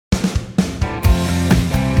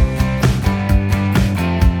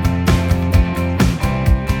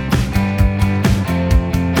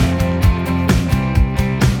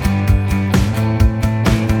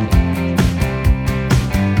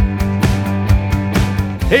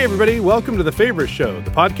Hey everybody, welcome to The Favorite Show,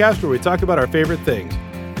 the podcast where we talk about our favorite things.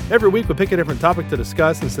 Every week we pick a different topic to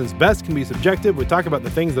discuss, and since best can be subjective, we talk about the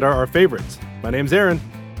things that are our favorites. My name's Aaron.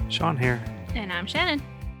 Sean here. And I'm Shannon.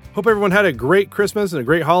 Hope everyone had a great Christmas and a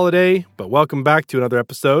great holiday, but welcome back to another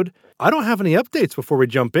episode. I don't have any updates before we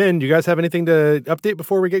jump in. Do you guys have anything to update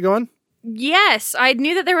before we get going? Yes, I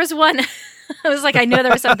knew that there was one. I was like, I know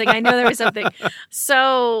there was something.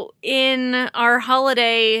 So in our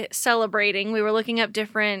holiday celebrating, we were looking up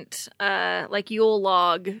different Yule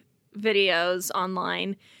log videos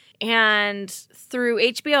online. And through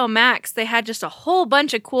HBO Max, they had just a whole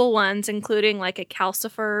bunch of cool ones, including like a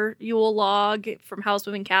Calcifer Yule log from Howl's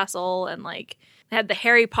Moving Castle, and like they had the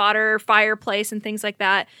Harry Potter fireplace and things like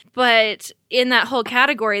that. But in that whole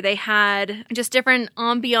category, they had just different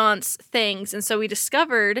ambiance things. And so we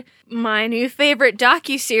discovered my new favorite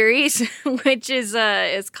docuseries, which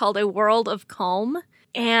is called A World of Calm.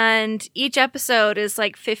 And each episode is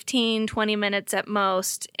like 15, 20 minutes at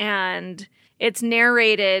most. And it's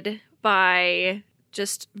narrated by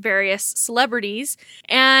just various celebrities.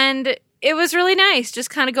 And it was really nice,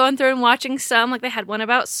 just kind of going through and watching some. Like, they had one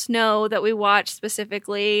about snow that we watched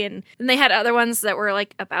specifically, and then they had other ones that were,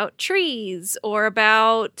 like, about trees or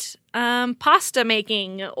about pasta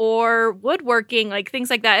making or woodworking, like,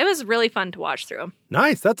 things like that. It was really fun to watch through.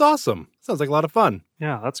 Nice. That's awesome. Sounds like a lot of fun.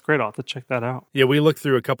 Yeah, that's great. I'll have to check that out. Yeah, we looked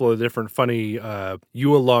through a couple of different funny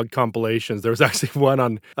Yule log compilations. There was actually one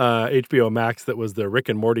on HBO Max that was the Rick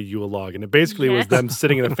and Morty Yule log, and it basically was them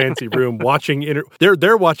sitting in a fancy room watching.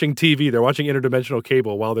 They're watching TV. They're watching interdimensional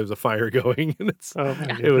cable while there's a fire going, and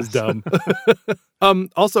it was dumb.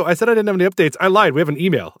 Also, I said I didn't have any updates. I lied. We have an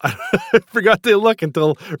email. I forgot to look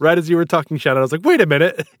until right as you were talking, Shannon. I was like, wait a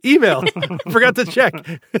minute, email. Forgot to check.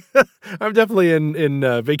 I'm definitely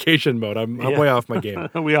in vacation mode. I'm way off my game.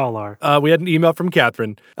 We all are. We had an email from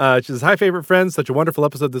Catherine. She says, hi, favorite friends. Such a wonderful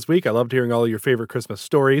episode this week. I loved hearing all of your favorite Christmas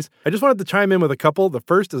stories. I just wanted to chime in with a couple. The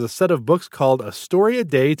first is a set of books called A Story a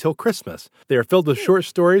Day Till Christmas. They are filled with short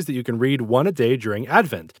stories that you can read one a day during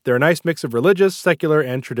Advent. They're a nice mix of religious, secular,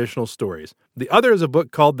 and traditional stories. The other is a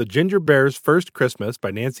book called The Ginger Bear's First Christmas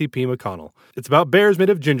by Nancy P. McConnell. It's about bears made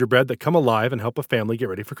of gingerbread that come alive and help a family get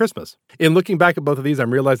ready for Christmas. In looking back at both of these,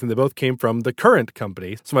 I'm realizing they both came from the current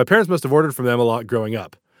company, so my parents must have ordered from them a lot growing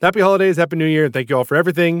up. Happy holidays, happy new year, and thank you all for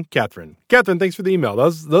everything, Catherine. Catherine, thanks for the email.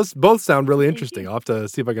 Those both sound really interesting. I'll have to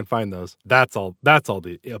see if I can find those. That's all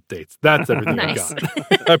the updates. That's everything I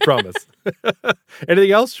got. I promise.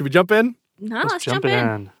 Anything else? Should we jump in? No, let's jump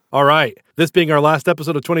in. All right. This being our last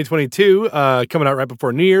episode of 2022, coming out right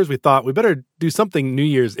before New Year's, we thought we better do something New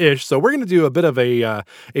Year's-ish. So we're going to do a bit of a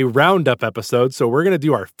roundup episode. So we're going to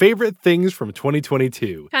do our favorite things from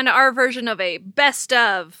 2022. Kind of our version of a best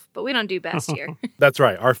of, but we don't do best here. That's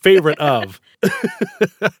right. Our favorite of.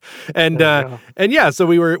 And yeah, so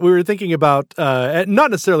we were thinking about not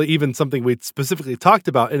necessarily even something we specifically talked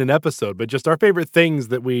about in an episode, but just our favorite things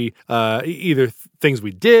that we either things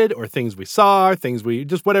we did or things we saw,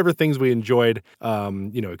 whatever things we enjoyed,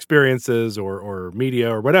 experiences or media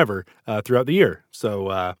or whatever throughout the year.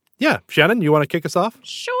 So yeah, Shannon, you want to kick us off?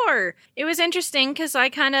 Sure. It was interesting because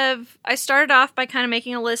I started off by kind of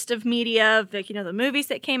making a list of media of the movies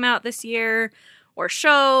that came out this year, or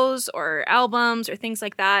shows or albums or things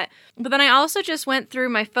like that. But then I also just went through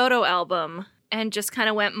my photo album and just kind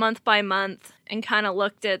of went month by month and kind of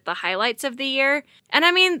looked at the highlights of the year. And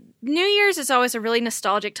I mean, New Year's is always a really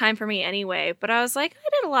nostalgic time for me anyway, but I was like, I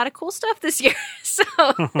did a lot of cool stuff this year. So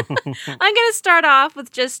I'm going to start off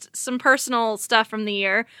with just some personal stuff from the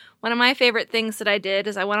year. One of my favorite things that I did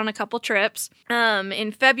is I went on a couple trips.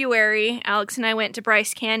 In February, Alex and I went to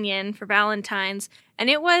Bryce Canyon for Valentine's, and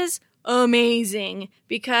it was amazing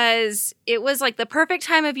because it was like the perfect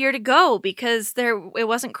time of year to go because it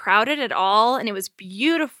wasn't crowded at all, and it was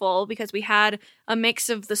beautiful because we had a mix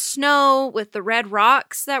of the snow with the red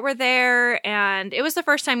rocks that were there, and it was the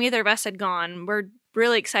first time either of us had gone. We're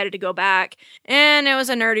really excited to go back, and it was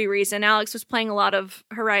a nerdy reason. Alex was playing a lot of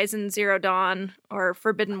Horizon Zero Dawn or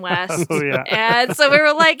Forbidden West. Oh, yeah. And so we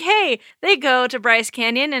were like, hey, they go to Bryce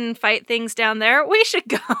Canyon and fight things down there, we should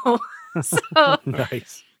go. So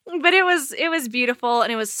Nice. But it was beautiful,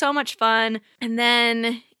 and it was so much fun. And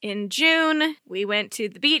then in June, we went to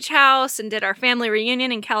the beach house and did our family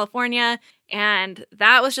reunion in California. And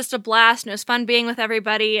that was just a blast, and it was fun being with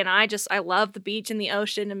everybody. And I love the beach and the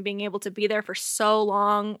ocean, and being able to be there for so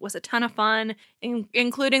long was a ton of fun,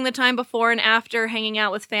 including the time before and after hanging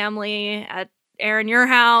out with family at Aaron, your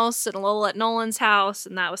house, and a little at Nolan's house,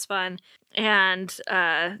 and that was fun. And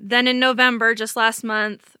then in November, just last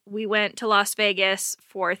month, we went to Las Vegas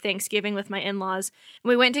for Thanksgiving with my in-laws.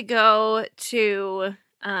 We went to go to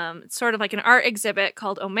It's sort of like an art exhibit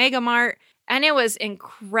called Omega Mart. And it was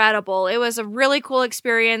incredible. It was a really cool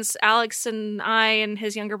experience. Alex and I and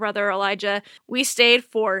his younger brother, Elijah, we stayed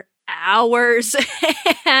for hours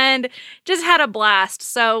and just had a blast.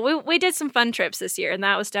 So we did some fun trips this year, and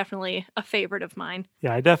that was definitely a favorite of mine.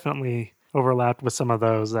 Yeah, I definitely overlapped with some of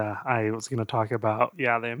those. I was going to talk about, the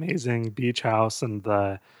amazing beach house and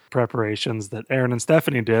the preparations that Aaron and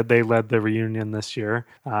Stephanie did. They led the reunion this year.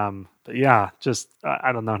 But yeah, just,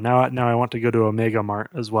 I don't know. Now I want to go to Omega Mart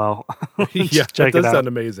as well. Yeah, that does sound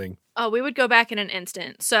amazing. Oh, we would go back in an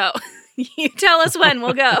instant. So you tell us when,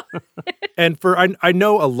 we'll go. And I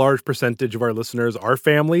know a large percentage of our listeners are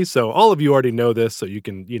family, so all of you already know this, so you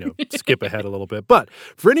can, skip ahead a little bit. But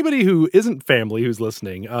for anybody who isn't family who's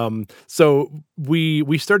listening, so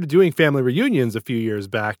we started doing family reunions a few years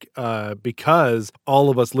back because all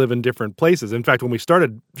of us live in different places. In fact, when we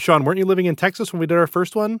started, Sean, weren't you living in Texas when we did our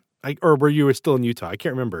first one? Or were you still in Utah? I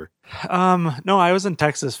can't remember. No, I was in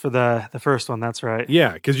Texas for the first one. That's right.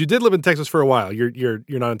 Yeah, because you did live in Texas for a while. You're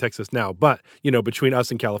not in Texas now, but between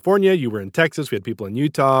us and California, you were in Texas. We had people in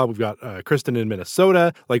Utah. We've got Kristen in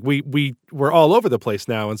Minnesota. Like we're all over the place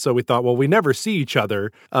now, and so we thought, well, we never see each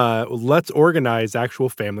other. Let's organize actual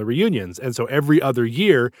family reunions. And so every other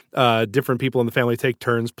year, different people in the family take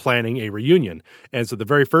turns planning a reunion. And so the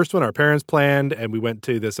very first one, our parents planned, and we went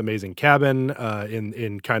to this amazing cabin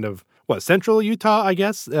in kind of central Utah, I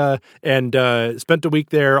guess, and spent a week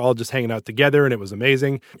there all just hanging out together, and it was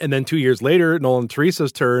amazing. And then 2 years later, Noel and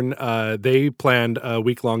Teresa's turn, they planned a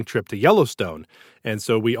week-long trip to Yellowstone. And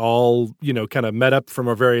so we all, kind of met up from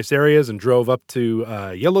our various areas and drove up to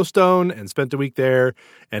Yellowstone and spent a week there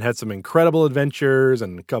and had some incredible adventures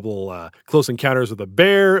and a couple close encounters with a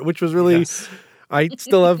bear, which was really... Yes. I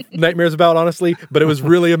still have nightmares about, honestly, but it was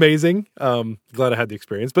really amazing. Glad I had the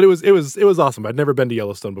experience, but it was awesome. I'd never been to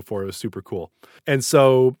Yellowstone before. It was super cool. And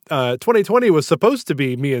so 2020 was supposed to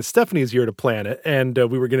be me and Stephanie's year to plan it, and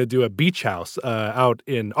we were going to do a beach house out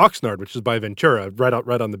in Oxnard, which is by Ventura, right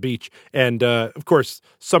on the beach. And of course,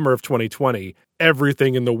 summer of 2020.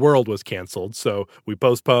 Everything in the world was canceled. So we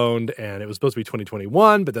postponed, and it was supposed to be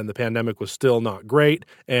 2021, but then the pandemic was still not great.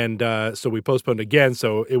 And so we postponed again.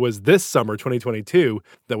 So it was this summer, 2022,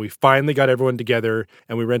 that we finally got everyone together,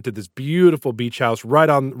 and we rented this beautiful beach house right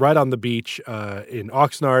on the beach in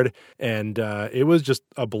Oxnard. And it was just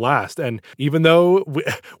a blast. And even though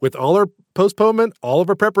with all our postponement, all of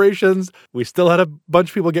our preparations, we still had a bunch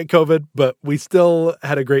of people get COVID, but we still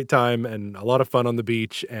had a great time and a lot of fun on the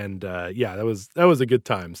beach. And that was a good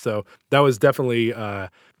time. So that was definitely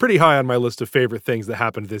pretty high on my list of favorite things that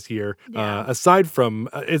happened this year. Yeah. Aside from,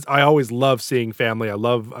 I always love seeing family. I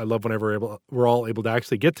love whenever we're all able to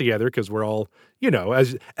actually get together, because we're all,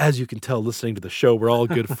 as you can tell listening to the show, we're all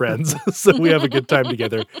good friends. So we have a good time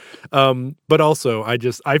together. But also, I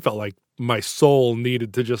felt like my soul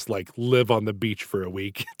needed to just live on the beach for a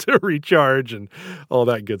week to recharge and all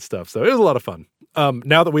that good stuff. So it was a lot of fun.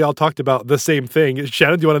 Now that we all talked about the same thing,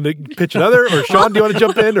 Shannon, do you want to pitch another, or Sean, do you want to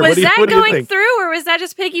jump in, or what do you think? Was that going through, or was that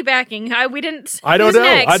just piggybacking? I don't know.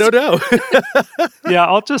 Next? I don't know. Yeah,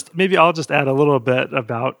 I'll just add a little bit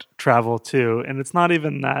about travel too, and it's not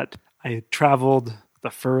even that I traveled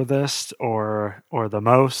the furthest or the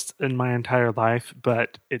most in my entire life,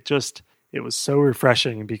 but it was so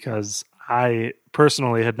refreshing because I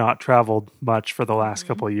personally had not traveled much for the last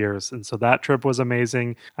couple of years. And so that trip was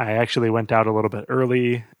amazing. I actually went out a little bit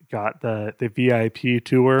early, got the VIP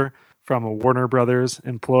tour from a Warner Brothers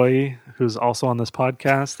employee who's also on this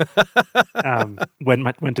podcast.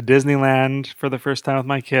 Went to Disneyland for the first time with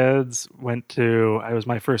my kids. It was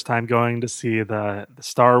my first time going to see the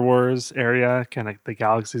Star Wars area, kind of the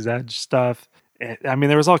Galaxy's Edge stuff. I mean,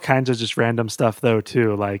 there was all kinds of just random stuff, though,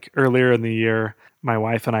 too. Like earlier in the year, my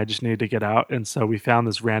wife and I just needed to get out. And so we found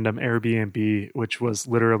this random Airbnb, which was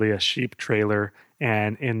literally a sheep trailer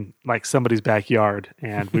and in somebody's backyard.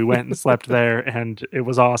 And we went and slept there, and it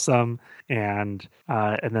was awesome. And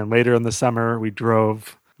then later in the summer, we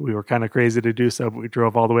were kind of crazy to do so, but we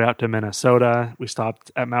drove all the way out to Minnesota. We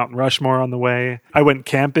stopped at Mount Rushmore on the way. I went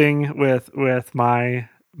camping with my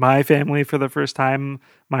family for the first time,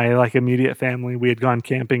 my immediate family. We had gone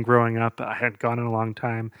camping growing up. I hadn't gone in a long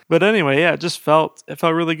time. But anyway, yeah, it felt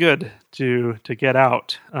really good to get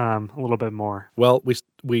out a little bit more. Well,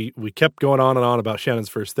 we kept going on and on about Shannon's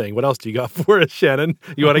first thing. What else do you got for us, Shannon?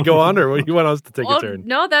 You want to go on, or you want us to take a turn?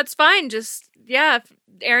 No, that's fine.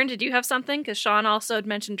 Aaron, did you have something? Because Sean also had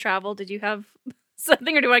mentioned travel. Did you have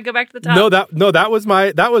something, or do I go back to the top?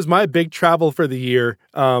 That was my big travel for the year.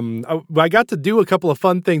 I got to do a couple of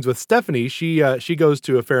fun things with Stephanie. She goes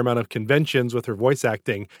to a fair amount of conventions with her voice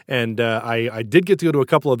acting, and I did get to go to a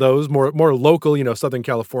couple of those more local, Southern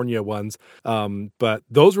California ones. But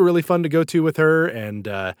those were really fun to go to with her, and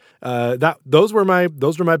those were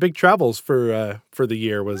my big travels for the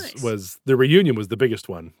year. Was the reunion was the biggest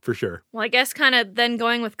one for sure. Well, I guess kind of then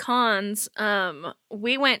going with cons,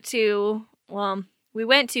 we went to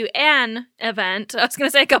an event. I was going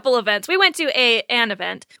to say a couple events. We went to an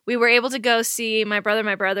event. We were able to go see my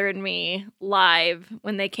brother, and me live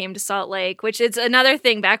when they came to Salt Lake, which is another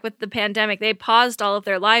thing back with the pandemic. They paused all of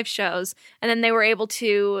their live shows, and then they were able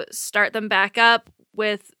to start them back up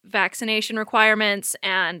with vaccination requirements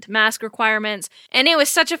and mask requirements. And it was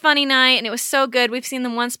such a funny night, and it was so good. We've seen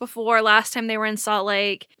them once before, last time they were in Salt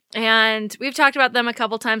Lake. And we've talked about them a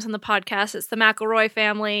couple times on the podcast. It's the McElroy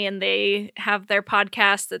family, and they have their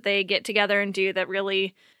podcast that they get together and do that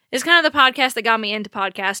really is kind of the podcast that got me into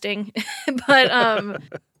podcasting. But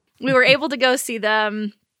we were able to go see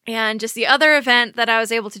them. And just the other event that I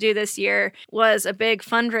was able to do this year was a big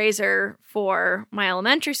fundraiser for my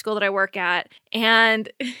elementary school that I work at. And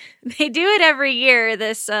they do it every year,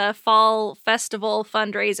 this fall festival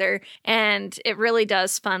fundraiser. And it really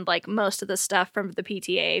does fund like most of the stuff from the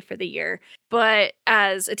PTA for the year. But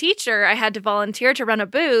as a teacher, I had to volunteer to run a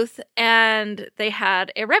booth, and they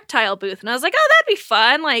had a reptile booth. And I was like, oh, that'd be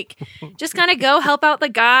fun. Like, just kind of go help out the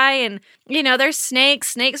guy. And, there's snakes.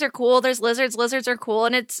 Snakes are cool. There's lizards. Lizards are cool.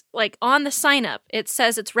 And it's like on the sign up, it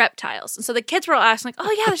says it's reptiles. And so the kids were all asking, like,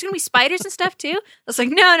 oh, yeah, there's going to be spiders and stuff too. I was like,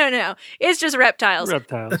 no. It's just reptiles.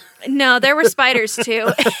 No, there were spiders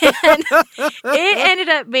too. And it ended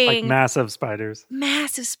up being... like massive spiders.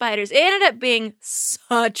 Massive spiders. It ended up being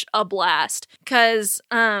such a blast. Because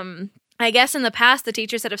I guess in the past, the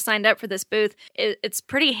teachers that have signed up for this booth, it's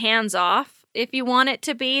pretty hands-off if you want it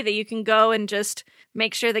to be, that you can go and just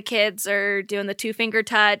make sure the kids are doing the 2-finger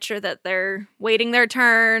touch, or that they're waiting their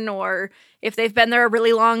turn, or if they've been there a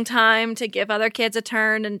really long time, to give other kids a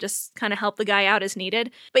turn and just kind of help the guy out as needed.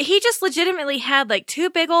 But he just legitimately had like 2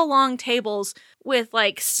 big old long tables with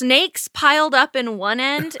like snakes piled up in one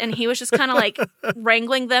end, and he was just kind of like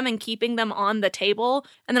wrangling them and keeping them on the table.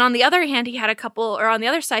 And then on the other hand, on the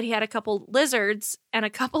other side, he had a couple lizards and a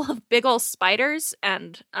couple of big old spiders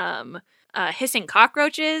and hissing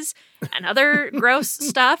cockroaches and other gross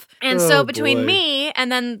stuff. And so between me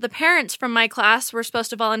and then the parents from my class were supposed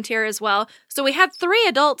to volunteer as well. So we had 3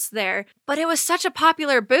 adults there, but it was such a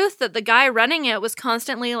popular booth that the guy running it was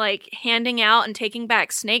constantly like handing out and taking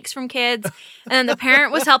back snakes from kids. And then the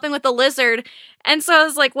parent was helping with the lizard. And so I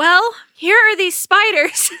was like, well, here are these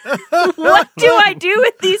spiders. What do I do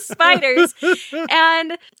with these spiders?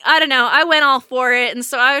 And I don't know. I went all for it. And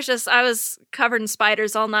so I was covered in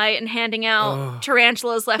spiders all night and handing out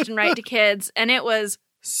tarantulas left and right to kids. And it was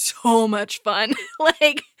so much fun.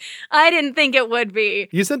 Like, I didn't think it would be.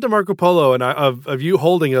 You sent to Marco Polo of you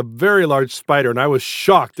holding a very large spider, and I was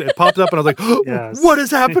shocked. It popped up, and I was like, oh, yes. What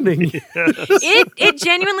is happening? Yes. It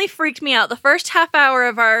genuinely freaked me out. The first half hour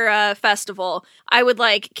of our festival,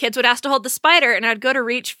 kids would ask to hold the spider, and I'd go to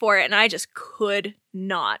reach for it, and I just could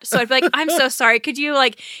not. So I'd be like, I'm so sorry. Could you,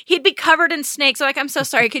 he'd be covered in snakes. So I'm so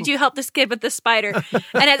sorry. Could you help this kid with the spider?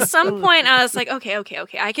 And at some point I was like, okay,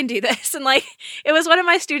 I can do this. And it was one of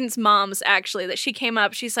my students' moms, actually, that she came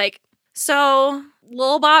up. She's like, so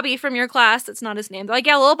Lil Bobby from your class, that's not his name. They're like,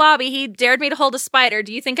 yeah, Lil Bobby, he dared me to hold a spider.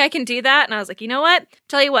 Do you think I can do that? And I was like, you know what?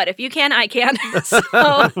 Tell you what, if you can, I can. So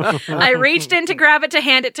I reached in to grab it to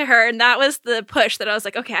hand it to her. And that was the push that I was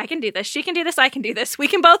like, okay, I can do this. She can do this. I can do this. We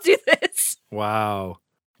can both do this. Wow.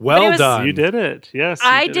 Well done. You did it. Yes.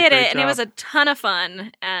 I did it. And it was a ton of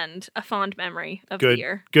fun and a fond memory of the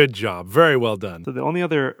year. Good job. Very well done. So the only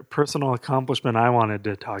other personal accomplishment I wanted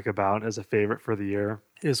to talk about as a favorite for the year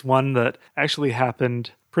is one that actually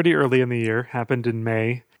happened pretty early in the year, happened in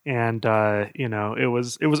May. And, it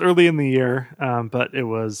was early in the year, but it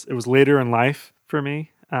was later in life for me.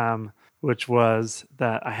 Which was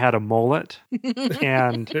that I had a mullet,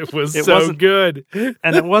 and it was so good.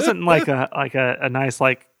 And it wasn't like a nice,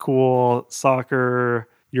 cool soccer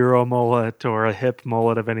Euro mullet or a hip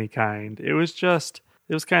mullet of any kind. It was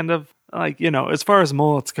kind of as far as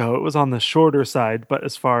mullets go, it was on the shorter side, but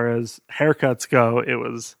as far as haircuts go, it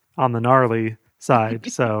was on the gnarly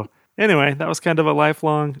side. So Anyway, that was kind of a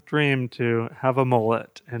lifelong dream to have a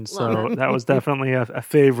mullet. And so that was definitely a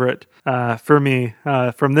favorite for me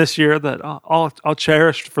from this year that I'll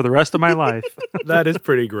cherish for the rest of my life. That is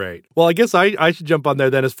pretty great. Well, I guess I should jump on there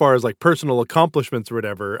then as far as like personal accomplishments or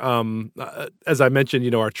whatever. As I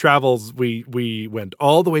mentioned, our travels, we went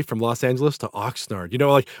all the way from Los Angeles to Oxnard.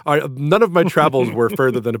 None of my travels were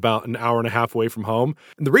further than about an hour and a half away from home.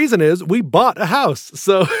 And the reason is we bought a house.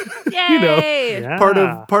 So, Yay!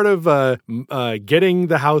 part of getting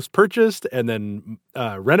the house purchased and then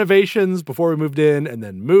renovations before we moved in and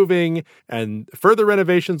then moving and further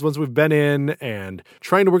renovations once we've been in and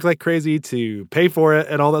trying to work like crazy to pay for it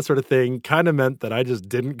and all that sort of thing kind of meant that I just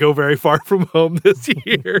didn't go very far from home this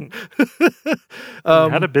year.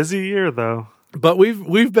 Had a busy year though. But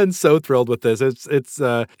we've been so thrilled with this. It's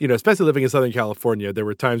especially living in Southern California, there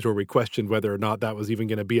were times where we questioned whether or not that was even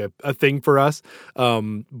going to be a thing for us.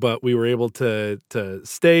 But we were able to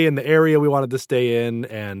stay in the area we wanted to stay in,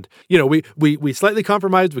 and we slightly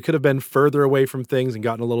compromised. We could have been further away from things and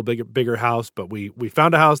gotten a little bigger house, but we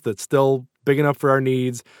found a house that's still big enough for our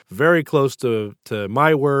needs, very close to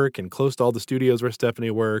my work and close to all the studios where Stephanie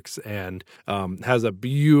works, and has a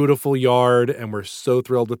beautiful yard, and we're so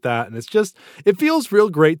thrilled with that. And it feels real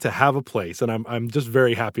great to have a place, and I'm just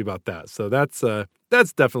very happy about that. So that's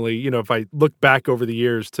definitely, if I look back over the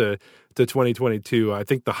years to 2022, I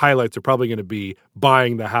think the highlights are probably going to be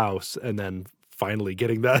buying the house and then finally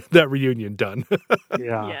getting that reunion done.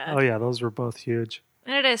 Yeah. Oh yeah, those were both huge.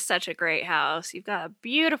 And it is such a great house. You've got a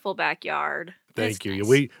beautiful backyard. Thank you.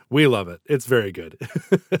 Nice. We love it. It's very good.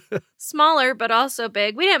 Smaller, but also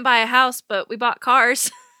big. We didn't buy a house, but we bought cars.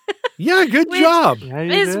 Yeah, good job. Yeah,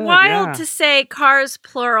 It's wild to say cars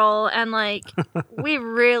plural, and we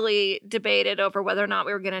really debated over whether or not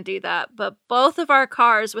we were going to do that. But both of our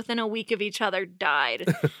cars within a week of each other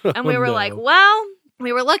died. And we were like, well,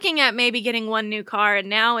 we were looking at maybe getting one new car, and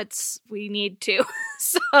now we need two.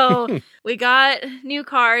 So we got new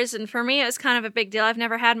cars, and for me, it was kind of a big deal. I've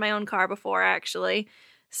never had my own car before, actually.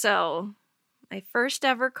 So my first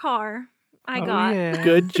ever car I got. Yeah.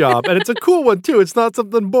 Good job. And it's a cool one, too. It's not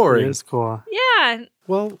something boring. It is cool. Yeah.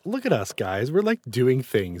 Well, look at us, guys. We're doing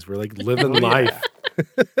things. We're living life.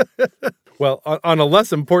 Well, on a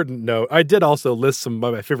less important note, I did also list some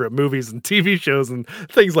of my favorite movies and TV shows and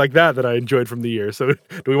things like that I enjoyed from the year. So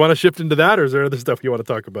do we want to shift into that, or is there other stuff you want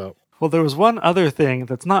to talk about? Well, there was one other thing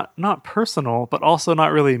that's not personal, but also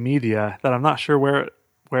not really media, that I'm not sure where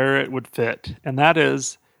it would fit. And that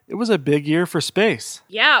is, it was a big year for space.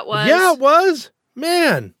 Yeah, it was. Yeah, it was.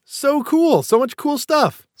 Man, so cool. So much cool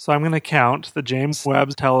stuff. So I'm going to count the James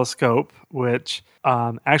Webb Telescope, which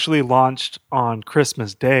actually launched on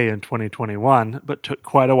Christmas Day in 2021, but took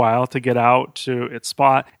quite a while to get out to its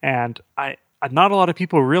spot. And not a lot of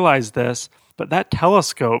people realize this, but that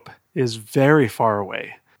telescope is very far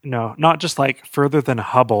away. No, not just further than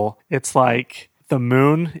Hubble. It's like the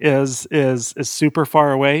moon is super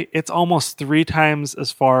far away. It's almost 3 times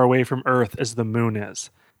as far away from Earth as the moon is.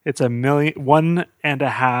 It's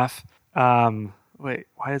 1.5. Wait,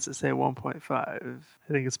 why does it say 1.5? I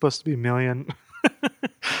think it's supposed to be million.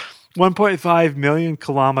 1.5 million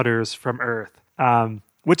kilometers from Earth,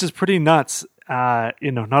 which is pretty nuts.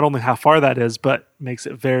 Not only how far that is, but makes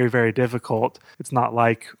it very, very difficult. It's not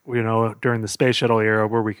like, during the space shuttle era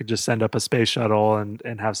where we could just send up a space shuttle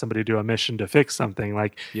and have somebody do a mission to fix something.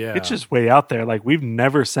 It's just way out there. We've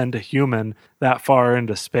never sent a human that far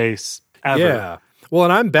into space ever. Yeah. Well,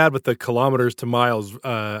 and I'm bad with the kilometers to miles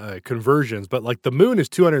conversions, but the moon is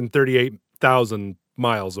 238,000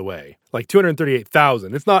 miles away.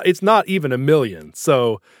 238,000. It's not even a million.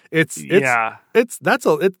 So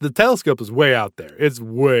the telescope is way out there. It's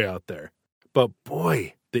way out there. But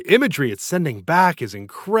boy, the imagery it's sending back is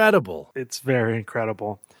incredible. It's very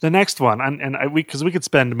incredible. The next one, because we could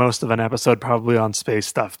spend most of an episode probably on space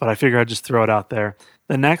stuff, but I figure I'd just throw it out there.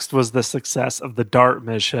 The next was the success of the DART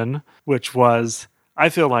mission, which was, I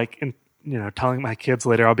feel like, telling my kids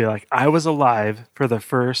later, I'll be like, I was alive for the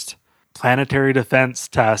first planetary defense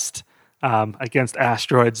test against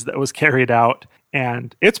asteroids that was carried out.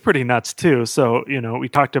 And it's pretty nuts, too. So, we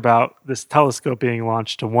talked about this telescope being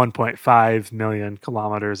launched to 1.5 million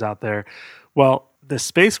kilometers out there. Well, the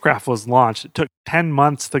spacecraft was launched. It took 10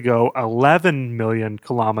 months to go 11 million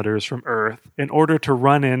kilometers from Earth in order to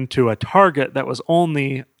run into a target that was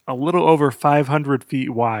only a little over 500 feet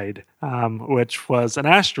wide, which was an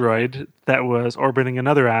asteroid that was orbiting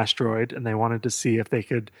another asteroid, and they wanted to see if they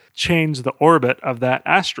could change the orbit of that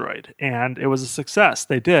asteroid. And it was a success.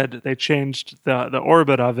 They did. They changed the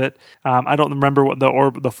orbit of it. I don't remember what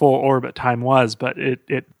the full orbit time was, but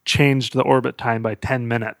it changed the orbit time by 10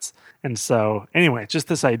 minutes. And so, anyway, just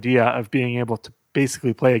this idea of being able to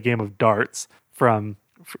basically play a game of darts from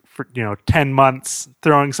for 10 months,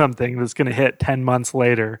 throwing something that's going to hit 10 months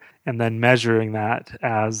later, and then measuring that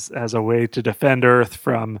as a way to defend Earth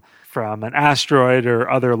from an asteroid or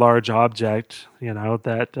other large object,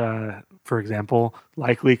 that, for example,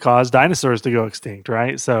 likely caused dinosaurs to go extinct,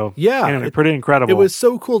 right? So, yeah, anyway, pretty incredible. It was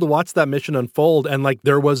so cool to watch that mission unfold, and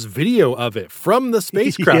there was video of it from the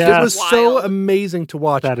spacecraft. Yeah. It was so amazing to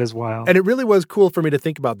watch. That is wild. And it really was cool for me to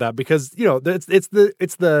think about that because, it's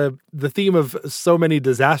the theme of so many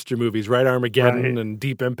disaster movies, right? Armageddon and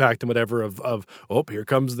Deep Impact and whatever of here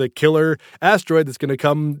comes the killer asteroid that's going to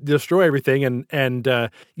come destroy everything. And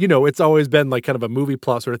it's always been kind of a movie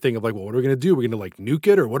plot sort of thing of what are we going to do? We're going to nuke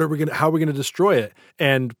it, or how are we going to destroy it?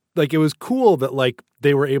 And it was cool that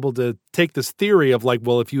they were able to take this theory of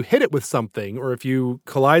if you hit it with something or if you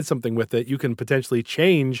collide something with it, you can potentially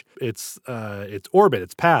change its orbit,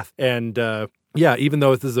 its path. And yeah, even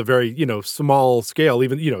though this is a very, small scale,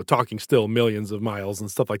 even, talking still millions of miles and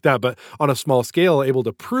stuff like that, but on a small scale, able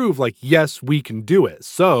to prove yes, we can do it.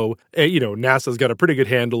 So, NASA's got a pretty good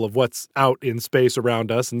handle of what's out in space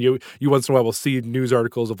around us. And you once in a while will see news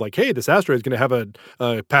articles of hey, this asteroid is going to have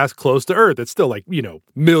a pass close to Earth. It's still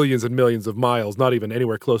millions and millions of miles, not even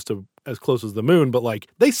anywhere close as the moon, but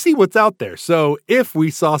they see what's out there. So if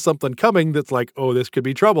we saw something coming that's this could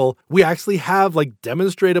be trouble, we actually have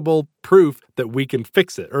demonstrable proof that we can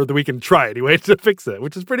fix it, or that we can try anyway to fix it,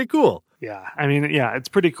 which is pretty cool. Yeah. I mean, yeah, it's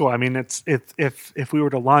pretty cool. I mean, it's if we were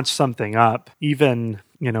to launch something up, even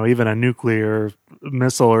a nuclear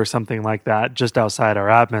missile or something like that just outside our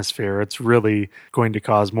atmosphere, it's really going to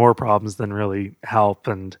cause more problems than really help.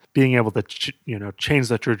 And being able to change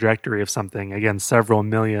the trajectory of something, again, several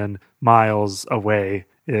million miles away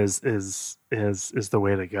is the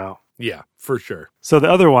way to go. Yeah, for sure. So the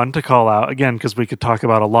other one to call out, again, because we could talk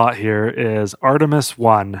about a lot here, is Artemis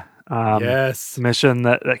 1. Yes. Mission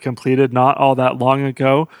that completed not all that long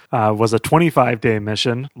ago, was a 25-day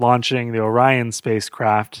mission, launching the Orion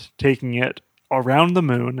spacecraft, taking it around the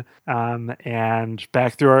moon and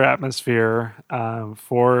back through our atmosphere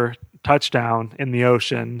for touchdown in the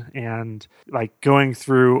ocean, and going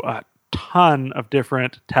through a ton of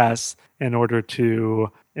different tests in order to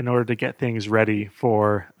get things ready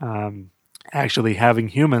for actually having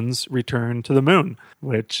humans return to the moon,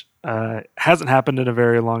 which hasn't happened in a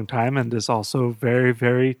very long time and is also very,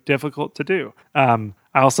 very difficult to do. I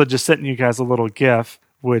also just sent you guys a little GIF,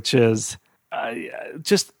 which is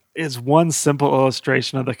is one simple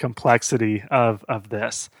illustration of the complexity of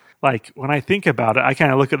this. When I think about it, I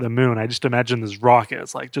kind of look at the moon. I just imagine this rocket.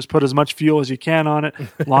 It's just put as much fuel as you can on it,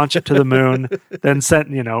 launch it to the moon, then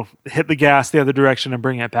hit the gas the other direction and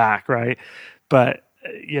bring it back, right? But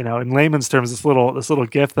in layman's terms, this little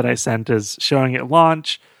GIF that I sent is showing it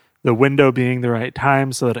launch, the window being the right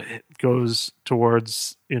time so that it goes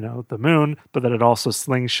towards, the moon, but that it also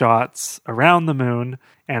slingshots around the moon.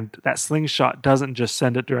 And that slingshot doesn't just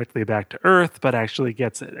send it directly back to Earth, but actually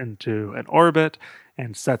gets it into an orbit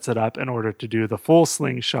and sets it up in order to do the full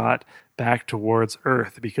slingshot back towards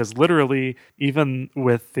Earth. Because literally, even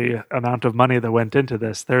with the amount of money that went into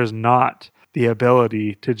this, there's not the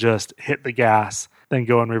ability to just hit the gas, then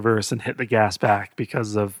go in reverse and hit the gas back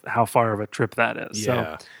because of how far of a trip that is.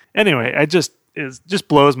 Yeah. So anyway, it just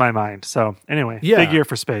blows my mind. So anyway, big year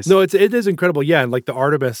for space. No, it is incredible. Yeah, and the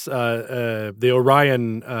Artemis, the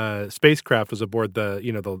Orion spacecraft was aboard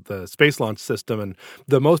the space launch system, and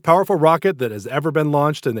the most powerful rocket that has ever been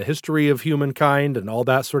launched in the history of humankind, and all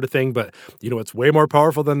that sort of thing. But it's way more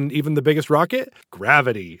powerful than even the biggest rocket.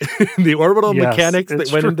 Gravity, the orbital mechanics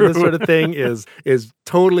that went into this sort of thing is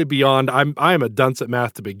totally beyond. I'm a dunce at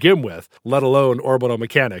math to begin with, let alone orbital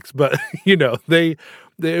mechanics. But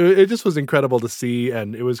it just was incredible to see,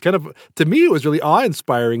 and it was kind of, to me, it was really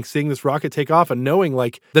awe-inspiring seeing this rocket take off and knowing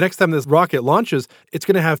the next time this rocket launches, it's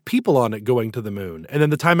going to have people on it going to the moon, and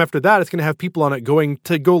then the time after that, it's going to have people on it going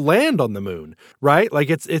to go land on the moon, right?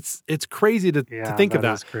 It's crazy to think of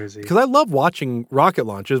that. Is crazy. Because I love watching rocket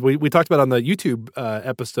launches. We talked about on the YouTube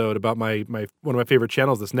episode about my one of my favorite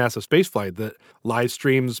channels, this NASA Spaceflight, that live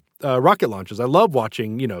streams rocket launches. I love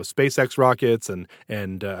watching SpaceX rockets and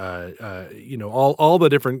all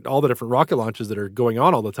the different rocket launches that are going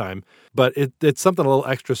on all the time. But it's something a little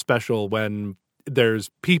extra special when there's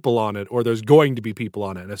people on it, or there's going to be people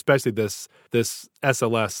on it, and especially this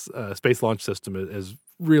SLS space launch system is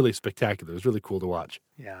really spectacular. It's really cool to watch.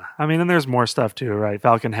 Yeah. I mean, and there's more stuff too, right?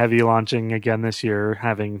 Falcon Heavy launching again this year,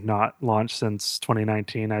 having not launched since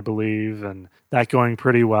 2019, I believe, and that going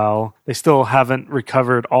pretty well. They still haven't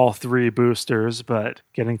recovered all 3 boosters, but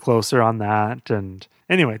getting closer on that. And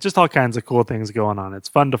anyway, just all kinds of cool things going on. It's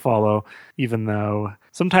fun to follow, even though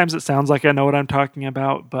sometimes it sounds like I know what I'm talking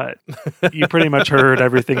about, but you pretty much heard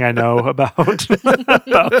everything I know about,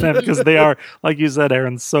 about them, because they are, like you said,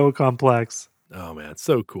 Aaron, so complex. Oh man, it's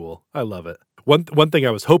so cool. I love it. One thing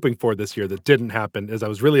I was hoping for this year that didn't happen is I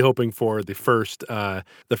was really hoping for the first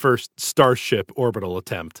Starship orbital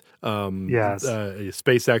attempt. Yes,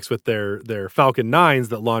 SpaceX with their Falcon 9s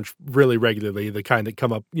that launch really regularly, the kind that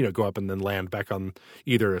come up, go up and then land back on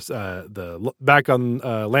either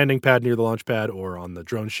landing pad near the launch pad or on the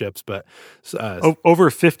drone ships. But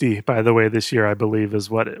over 50, by the way, this year I believe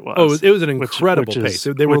is what it was. Oh, it was an incredible pace.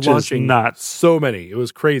 They were launching nuts. So many. It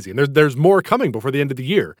was crazy, and there's more coming before the end of the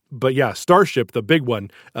year. But yeah, Starship, the big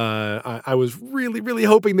one, I was really, really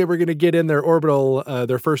hoping they were going to get in their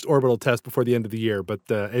first orbital test before the end of the year. But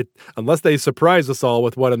unless they surprise us all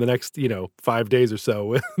with one in the next 5 days or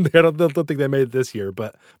so, I don't think they made it this year.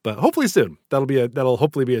 But hopefully soon. That'll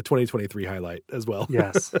hopefully be a 2023 highlight as well.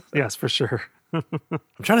 Yes, for sure. I'm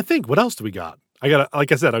trying to think, what else do we got?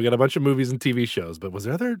 Like I said, I've got a bunch of movies and TV shows. But what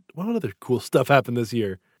other cool stuff happened this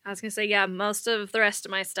year? I was gonna say, yeah, most of the rest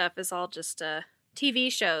of my stuff is all just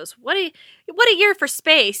TV shows. What a year for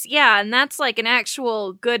space. Yeah, and that's like an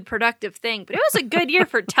actual good productive thing. But it was a good year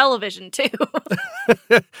for television too.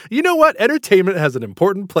 You know what? Entertainment has an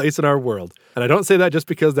important place in our world. And I don't say that just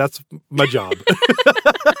because that's my job.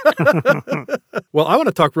 Well, I want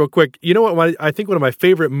to talk real quick. You know what? I think one of my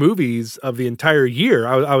favorite movies of the entire year,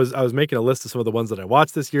 I was making a list of some of the ones that I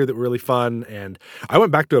watched this year that were really fun. And I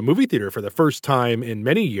went back to a movie theater for the first time in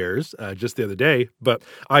many years, just the other day. But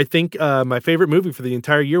I think my favorite movie for the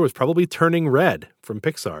entire year was probably Turning Red from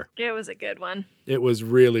Pixar. It was a good one. It was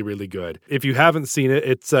really, really good. If you haven't seen it,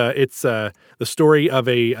 it's the story of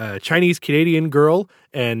a Chinese Canadian girl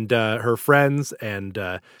and her friends, and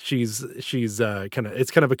she's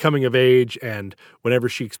it's kind of a coming of age, and whenever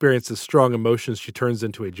she experiences strong emotions, she turns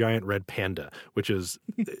into a giant red panda, which is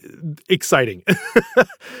exciting.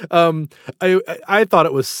 I thought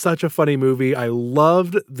it was such a funny movie. I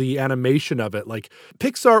loved the animation of it. Like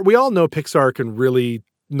Pixar, we all know Pixar can really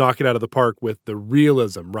knock it out of the park with the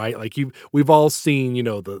realism, right? Like we've all seen,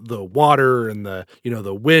 the water and the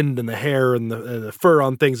wind and the hair and the fur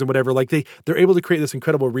on things and whatever. Like they're able to create this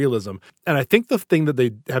incredible realism. And I think the thing that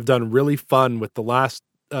they have done really fun with the last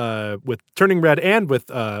with Turning Red and with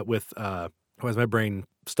why is my brain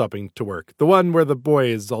stopping to work? The one where the boy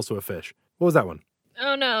is also a fish. What was that one?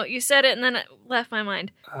 Oh no, you said it and then it left my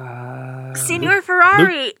mind. Signor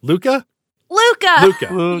Ferrari. Luca.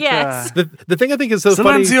 Yes. The thing I think is so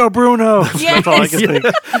funny. Silencio Bruno. Yes. That's all I can think.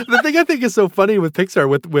 The thing I think is so funny with Pixar,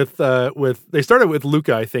 with they started with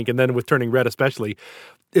Luca, I think, and then with Turning Red especially,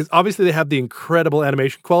 is obviously they have the incredible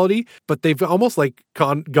animation quality, but they've almost like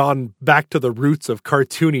gone back to the roots of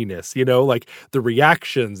cartooniness, like the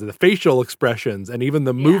reactions and the facial expressions and even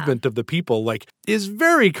the movement of the people, like, is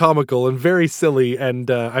very comical and very silly.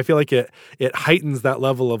 And I feel like it heightens that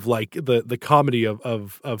level of like the comedy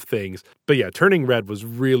of things. But yeah, Turning Red was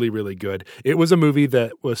really, really good. It was a movie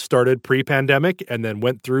that was started pre-pandemic and then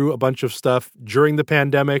went through a bunch of stuff during the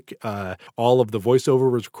pandemic. All of the voiceover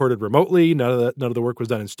was recorded remotely. None of the work was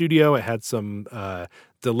done in studio. It had some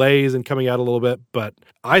delays in coming out a little bit, but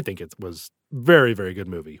I think it was very, very good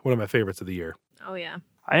movie. One of my favorites of the year. Oh yeah.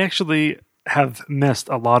 I actually have missed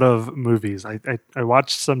a lot of movies. I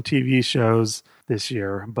watched some TV shows this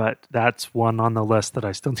year, but that's one on the list that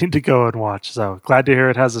I still need to go and watch. So glad to hear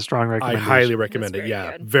it has a strong recommendation. I highly recommend it.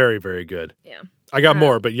 Yeah, good. Very, very good. Yeah. I got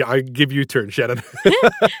more, but yeah, I give you a turn, Shannon.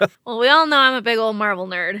 Well, we all know I'm a big old Marvel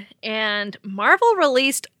nerd, and Marvel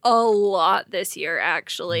released a lot this year,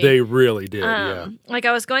 actually. They really did, yeah. Like,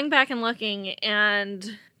 I was going back and looking,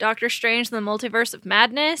 and Doctor Strange and the Multiverse of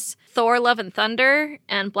Madness, Thor Love and Thunder,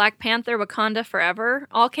 and Black Panther Wakanda Forever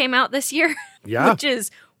all came out this year. Yeah. Which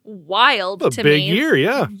is wild to me. A big year,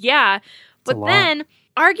 yeah. Yeah. But then,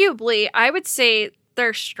 arguably, I would say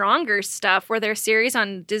their stronger stuff were their series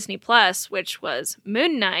on Disney Plus, which was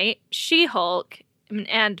Moon Knight, She-Hulk,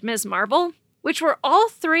 and Ms. Marvel, which were all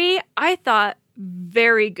three, I thought,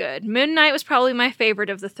 very good. Moon Knight was probably my favorite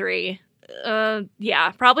of the three.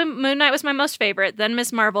 Probably Moon Knight was my most favorite, then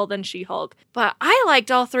Ms. Marvel, then She-Hulk. But I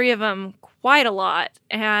liked all three of them quite a lot.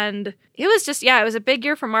 And it was just, it was a big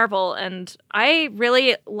year for Marvel. And I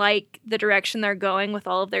really like the direction they're going with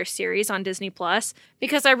all of their series on Disney Plus,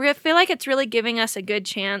 because I feel like it's really giving us a good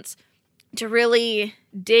chance to really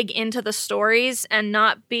dig into the stories and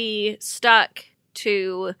not be stuck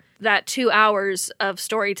to that 2 hours of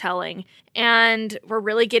storytelling. And we're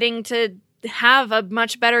really getting to have a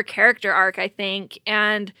much better character arc, I think.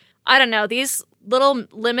 And I don't know, these little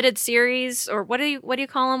limited series, or what do you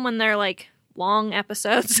call them when they're like long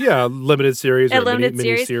episodes? Yeah, limited series or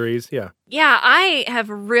mini series. Yeah. Yeah, I have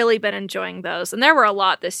really been enjoying those. And there were a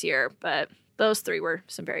lot this year, but those 3 were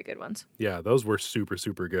some very good ones. Yeah, those were super,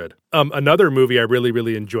 super good. Another movie I really,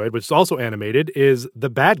 really enjoyed, which is also animated, is The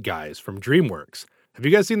Bad Guys from DreamWorks. Have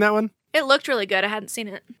you guys seen that one? It looked really good. I hadn't seen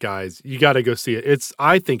it. Guys, you got to go see it.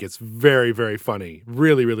 I think it's very, very funny.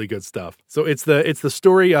 Really, really good stuff. So it's the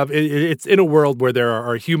story of it's in a world where there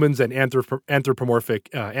are humans and anthropomorphic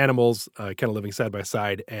animals kind of living side by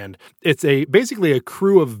side, and it's basically a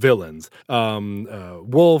crew of villains: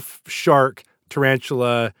 wolf, shark,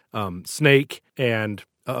 tarantula, snake, and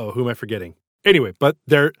who am I forgetting? Anyway, but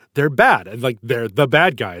they're bad, and like they're the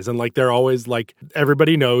bad guys, and like they're always like,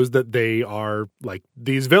 everybody knows that they are like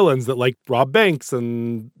these villains that like rob banks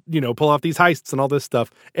and pull off these heists and all this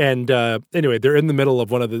stuff. And anyway, they're in the middle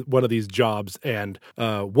of one of these jobs, and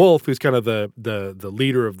Wolf, who's kind of the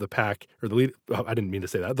leader of the pack, or the lead. Oh, I didn't mean to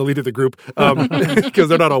say that. The leader of the group, because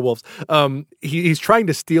they're not all wolves. He's trying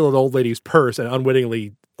to steal an old lady's purse and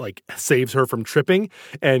unwittingly like saves her from tripping,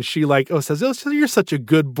 and she says, "Oh, you're such a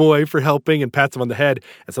good boy for helping," and pats him on the head,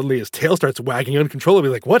 and suddenly his tail starts wagging uncontrollably,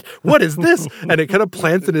 like, what is this? And it kind of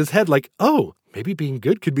plants in his head like, oh, maybe being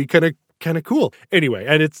good could be kind of cool. Anyway,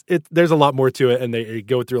 and there's a lot more to it, and they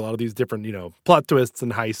go through a lot of these different plot twists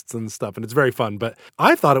and heists and stuff, and it's very fun. But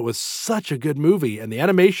I thought it was such a good movie, and the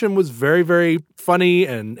animation was very, very funny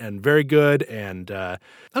and very good, and I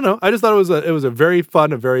don't know, I just thought it was a very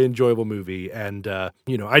fun, a very enjoyable movie. And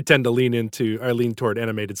I tend to lean toward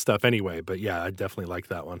animated stuff anyway, but yeah, I definitely like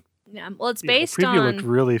that one. Yeah, well, it's based the preview on... looked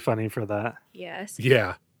really funny for that. Yes.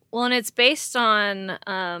 Yeah. Well, and it's based on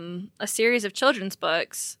a series of children's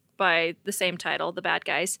books by the same title, The Bad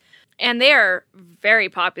Guys. And they are very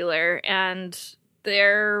popular, and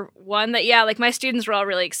they're one that, like my students were all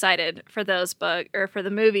really excited for those book or for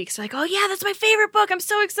the movie, because like, oh yeah, that's my favorite book. I'm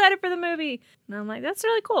so excited for the movie. And I'm like, that's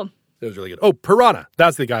really cool. It was really good. Oh, Piranha.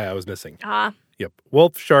 That's the guy I was missing. Yep.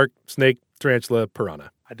 Wolf, shark, snake, tarantula,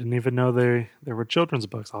 piranha. I didn't even know there were children's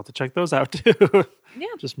books. I'll have to check those out too. Yeah.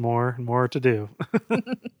 Just more to do.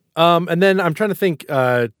 And then I'm trying to think,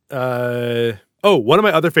 one of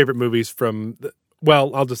my other favorite movies from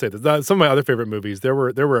I'll just say this. Some of my other favorite movies, there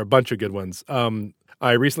were a bunch of good ones.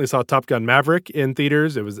 I recently saw Top Gun Maverick in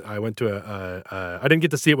theaters. I went to I didn't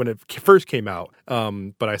get to see it when it first came out,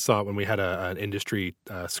 but I saw it when we had an industry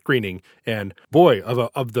screening. And boy,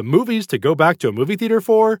 of the movies to go back to a movie theater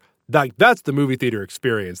for, that's the movie theater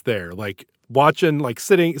experience there. Like watching, like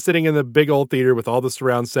sitting in the big old theater with all the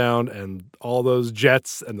surround sound and all those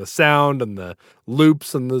jets and the sound and the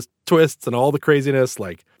loops and the twists and all the craziness.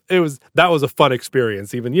 Like that was a fun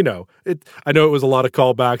experience. Even, I know it was a lot of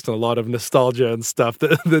callbacks and a lot of nostalgia and stuff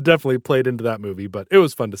that definitely played into that movie, but it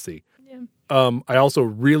was fun to see. Yeah. I also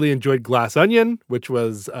really enjoyed Glass Onion, which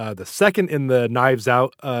was the second in the Knives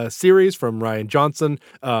Out series from Rian Johnson.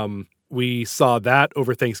 We saw that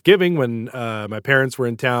over Thanksgiving when my parents were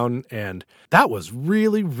in town, and that was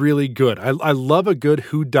really, really good. I love a good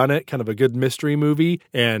whodunit, kind of a good mystery movie,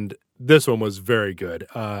 and this one was very good.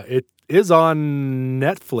 It is on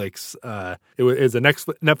Netflix. It is a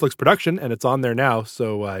Netflix production, and it's on there now,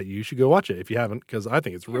 so you should go watch it if you haven't, because I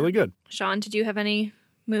think it's really good. Sean, did you have any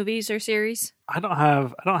movies or series? I don't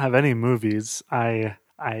have any movies. I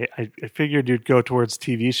figured you'd go towards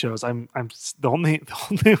TV shows. I'm the only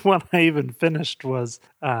one I even finished was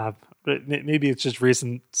but maybe it's just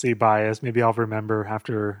recency bias. Maybe I'll remember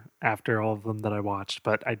after all of them that I watched.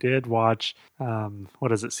 But I did watch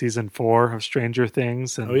season 4 of Stranger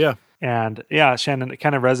Things. And, oh yeah, and yeah, Shannon, it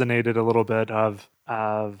kind of resonated a little bit of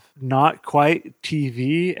not quite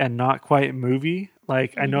TV and not quite movie.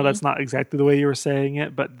 Like, I know that's not exactly the way you were saying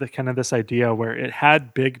it, but the kind of this idea where it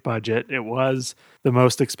had big budget, it was the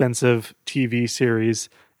most expensive TV series,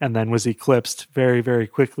 and then was eclipsed very, very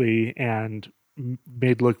quickly and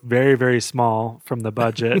made look very, very small from the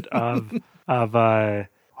budget of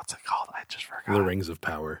what's it called? I just forgot. The Rings of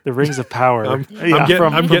Power. The Rings of Power. I'm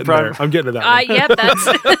getting there. I'm getting to that one. Yep,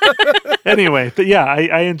 that's Anyway, but yeah,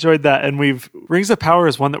 I enjoyed that. And Rings of Power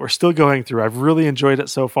is one that we're still going through. I've really enjoyed it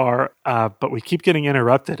so far, but we keep getting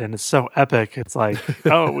interrupted and it's so epic. It's like,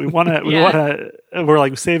 oh, we're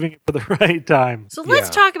like saving it for the right time. So let's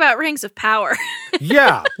talk about Rings of Power.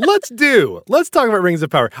 Yeah, let's talk about Rings of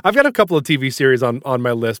Power. I've got a couple of TV series on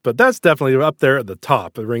my list, but that's definitely up there at the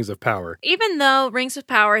top of Rings of Power. Even though Rings of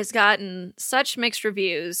Power has gotten such mixed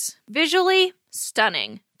reviews, visually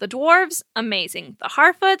stunning. The dwarves, amazing. The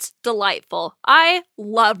Harfoots, delightful. I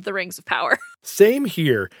loved the Rings of Power. Same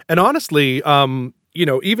here. And honestly,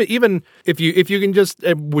 even if you can just,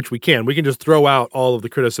 which we can just throw out all of the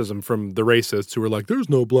criticism from the racists who are like, there's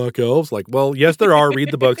no black elves. Like, well, yes, there are. Read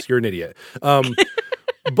the books. You're an idiot.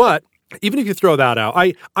 But even if you throw that out,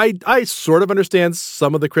 I sort of understand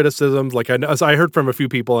some of the criticisms. Like I heard from a few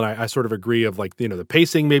people, and I sort of agree of like, the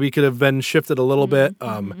pacing maybe could have been shifted a little bit.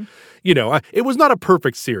 It was not a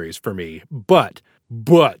perfect series for me, but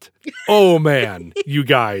oh man, you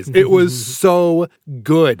guys, it was so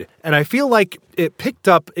good. And I feel like it picked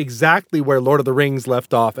up exactly where Lord of the Rings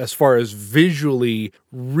left off as far as visually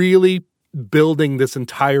really building this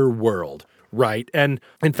entire world. Right. And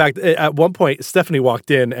in fact, at one point, Stephanie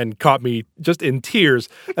walked in and caught me just in tears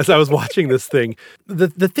as I was watching this thing.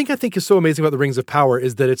 The thing I think is so amazing about the Rings of Power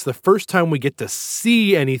is that it's the first time we get to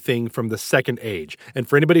see anything from the Second Age. And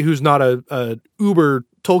for anybody who's not a uber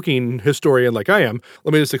Tolkien historian like I am,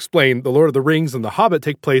 let me just explain. The Lord of the Rings and The Hobbit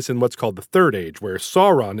take place in what's called the Third Age, where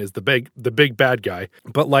Sauron is the big bad guy.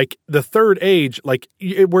 But like the Third Age, like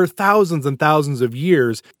we're thousands and thousands of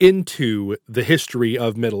years into the history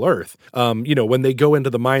of Middle Earth. When they go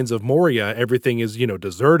into the mines of Moria, everything is,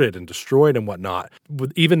 deserted and destroyed and whatnot.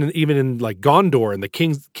 Even in like Gondor and the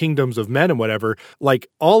kingdoms of men and whatever, like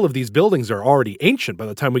all of these buildings are already ancient by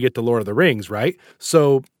the time we get to Lord of the Rings, right?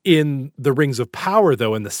 So in the Rings of Power,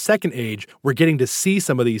 though, in the Second Age, we're getting to see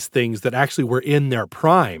some of these things that actually were in their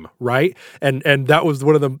prime, right? And that was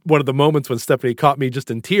one of the moments when Stephanie caught me just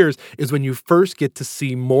in tears, is when you first get to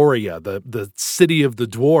see Moria, the city of the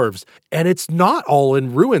dwarves, and it's not all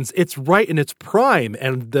in ruins; it's right in its prime,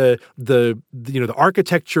 and the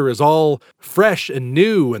architecture is all fresh and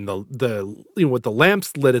new, and the with the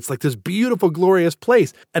lamps lit, it's like this beautiful, glorious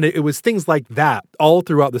place. And it was things like that all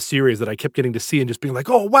throughout the series that I kept getting to see and just being like,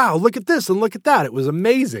 oh wow, look at this and look at that. It was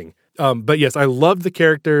amazing. But yes, I loved the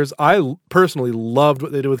characters. I personally loved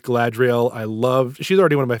what they did with Galadriel. She's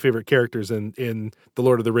already one of my favorite characters in the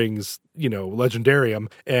Lord of the Rings, Legendarium.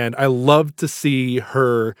 And I loved to see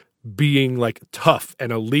her being like tough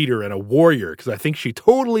and a leader and a warrior, because I think she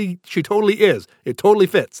totally is. It totally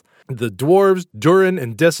fits. The dwarves, Durin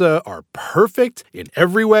and Dissa, are perfect in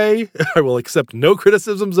every way. I will accept no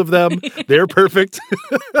criticisms of them. They're perfect.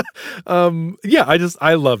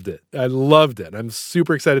 I loved it. I loved it. I'm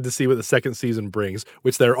super excited to see what the second season brings,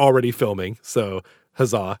 which they're already filming. So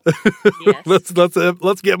huzzah. Yes.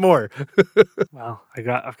 let's get more. Well,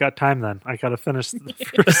 I've got time then. I got to finish the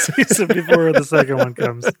first season before the second one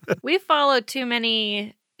comes. We follow too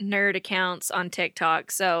many nerd accounts on TikTok,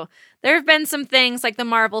 so there have been some things like the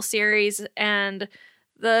Marvel series and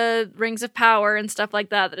the Rings of Power and stuff like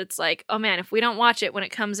that it's like, oh man, if we don't watch it when it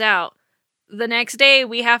comes out, the next day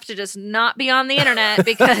we have to just not be on the internet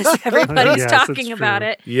because everybody's talking about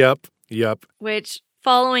it. Yep. Which,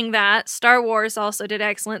 following that, Star Wars also did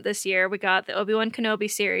excellent this year. We got the Obi-Wan Kenobi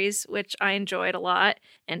series, which I enjoyed a lot,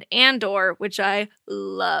 and Andor, which I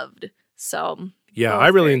loved. So yeah, I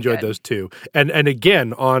really enjoyed those too. And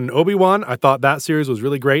again, on Obi-Wan, I thought that series was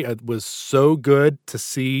really great. It was so good to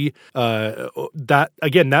see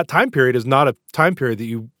that time period is not a time period that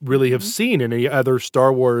you really have seen in any other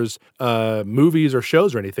Star Wars movies or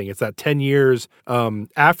shows or anything. It's that 10 years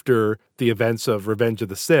after the events of Revenge of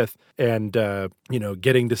the Sith, and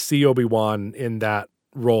getting to see Obi-Wan in that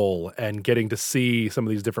role and getting to see some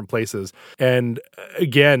of these different places. And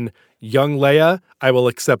again, young Leia, I will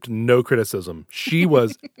accept no criticism. She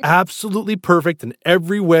was absolutely perfect in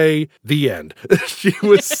every way. The end. She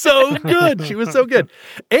was so good. She was so good.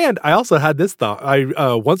 And I also had this thought.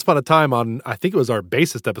 Once upon a time on, I think it was our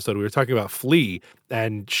bassist episode, we were talking about Flea.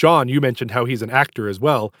 And Sean, you mentioned how he's an actor as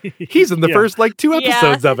well. He's in the first 2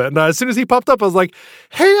 episodes of it. And as soon as he popped up, I was like,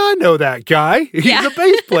 hey, I know that guy. He's a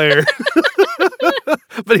bass player.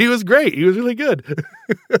 But he was great. He was really good.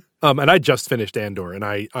 And I just finished Andor, and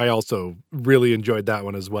I also really enjoyed that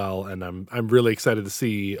one as well. And I'm really excited to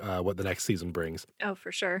see what the next season brings. Oh,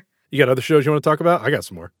 for sure. You got other shows you want to talk about? I got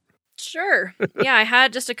some more. Sure. Yeah, I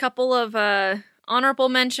had just a couple of honorable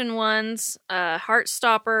mention ones.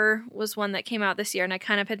 Heartstopper was one that came out this year, and I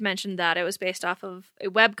kind of had mentioned that. It was based off of a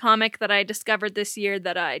webcomic that I discovered this year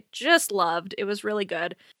that I just loved. It was really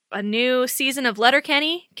good. a new season of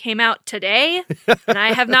Letterkenny came out today, and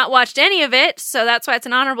I have not watched any of it, so that's why it's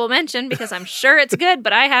an honorable mention, because I'm sure it's good,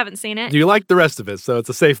 but I haven't seen it. You like the rest of it, so it's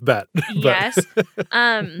a safe bet. Yes.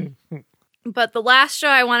 But the last show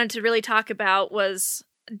I wanted to really talk about was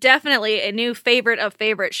definitely a new favorite of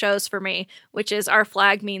favorite shows for me, which is Our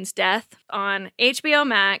Flag Means Death on HBO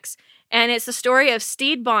Max. And it's the story of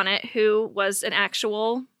Stede Bonnet, who was an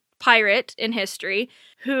actual pirate in history,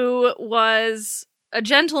 who was a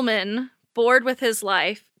gentleman bored with his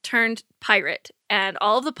life turned pirate. And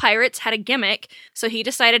all of the pirates had a gimmick, so he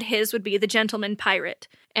decided his would be the gentleman pirate.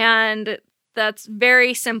 And that's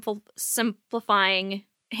very simplifying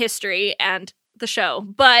history and the show,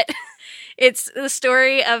 but it's the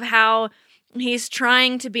story of how he's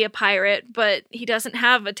trying to be a pirate, but he doesn't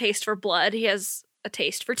have a taste for blood. He has a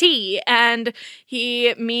taste for tea, and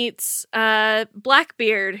he meets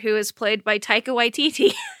Blackbeard, who is played by Taika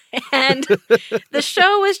Waititi. And the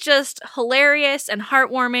show was just hilarious and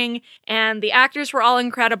heartwarming, and the actors were all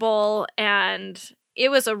incredible, and it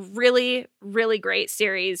was a really, really great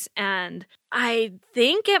series, and I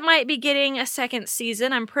think it might be getting a second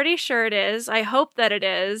season. I'm pretty sure it is. I hope that it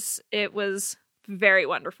is. It was very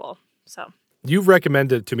wonderful. So you've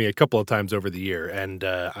recommended it to me a couple of times over the year, and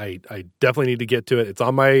I definitely need to get to it. It's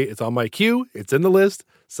on my queue. It's in the list.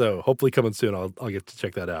 So hopefully coming soon, I'll get to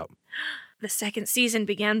check that out. The second season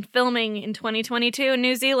began filming in 2022 in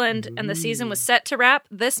New Zealand, and the season was set to wrap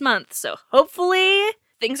this month. So hopefully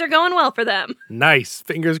things are going well for them. Nice.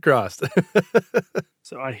 Fingers crossed.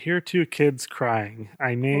 So I hear two kids crying.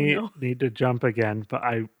 I may need to jump again, but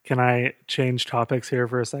can I change topics here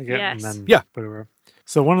for a second? Yes. And then Yeah. put it over.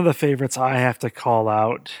 So one of the favorites I have to call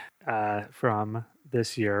out from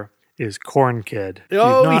this year is Corn Kid.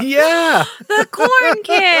 Yeah. The Corn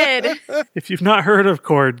Kid! If you've not heard of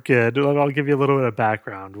Corn Kid, I'll give you a little bit of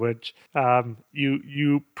background, which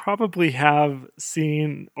you probably have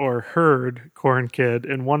seen or heard Corn Kid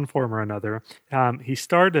in one form or another. He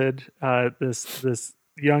started this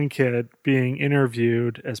young kid being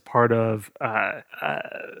interviewed as part of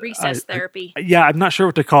recess therapy. Yeah, I'm not sure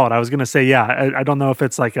what to call it. I was going to say, I don't know if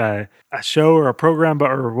it's like a show or a program,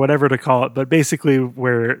 or whatever to call it, but basically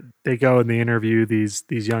where they go and they interview these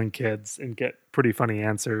young kids and get pretty funny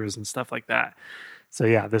answers and stuff like that. So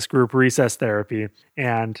yeah, this group, Recess Therapy,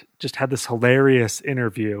 and just had this hilarious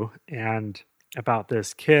interview and about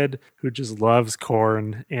this kid who just loves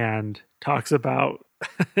corn and talks about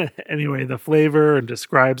anyway the flavor and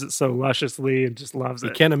describes it so lusciously and just loves it.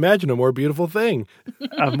 You can't imagine a more beautiful thing.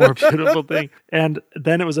 A more beautiful thing. And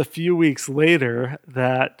then it was a few weeks later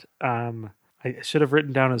that I should have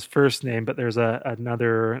written down his first name, but there's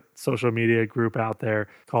another social media group out there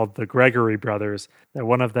called the Gregory Brothers, that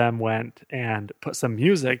one of them went and put some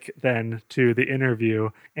music then to the interview,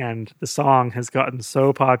 and the song has gotten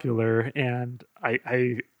so popular, and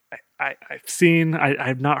I've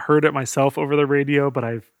not heard it myself over the radio, but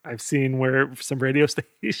I've seen where some radio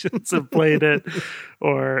stations have played it,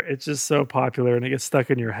 or it's just so popular and it gets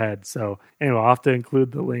stuck in your head. So anyway, I'll have to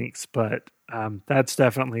include the links, but that's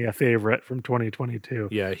definitely a favorite from 2022.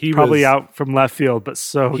 Yeah, he probably was out from left field, but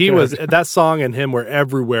so he good. was that song and him were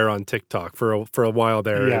everywhere on TikTok for a while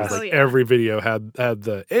there. Yes. It was like every video had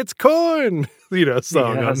the "It's corn"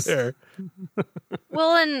 song on there.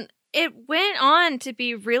 Well, and it went on to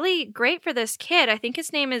be really great for this kid. I think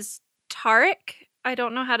his name is Tariq. I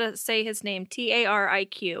don't know how to say his name.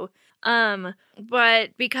 Tariq.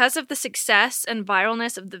 But because of the success and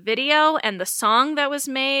viralness of the video and the song that was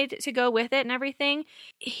made to go with it and everything,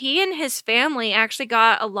 he and his family actually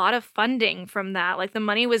got a lot of funding from that. Like the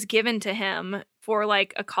money was given to him for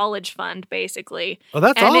like a college fund, basically. Oh,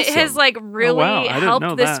 that's and awesome. It has like really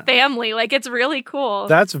helped this that. family. Like it's really cool.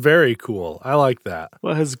 That's very cool. I like that.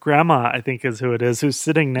 Well, his grandma, I think, is who it is, who's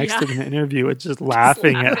sitting next to him in the interview. It's just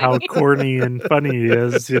laughing at how corny and funny he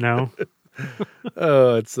is,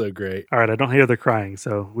 Oh, it's so great. All right, I don't hear the crying,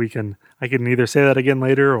 so I can either say that again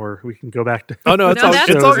later, or we can go back to. Oh no, it's all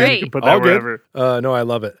great. You can put all that good. wherever. No, I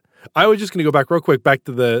love it. I was just going to go back real quick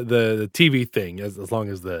to the TV thing, as long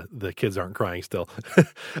as the kids aren't crying still.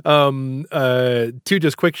 Two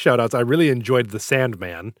just quick shout outs. I really enjoyed The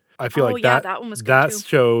Sandman. I feel like that one was good that too.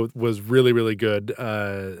 show was really, really good.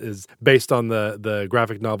 Is based on the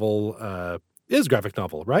graphic novel. Is graphic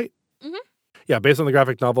novel, right? Mm-hmm. Yeah, based on the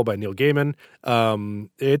graphic novel by Neil Gaiman.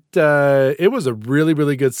 It was a really,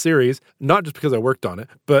 really good series, not just because I worked on it,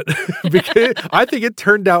 but because I think it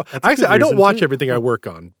turned out... Actually, I don't watch everything I work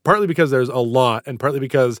on, partly because there's a lot, and partly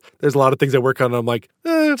because there's a lot of things I work on, and I'm like,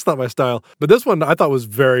 it's not my style. But this one I thought was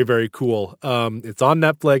very, very cool. It's on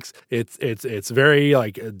Netflix. It's very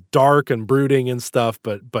like dark and brooding and stuff,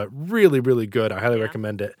 but really, really good. I highly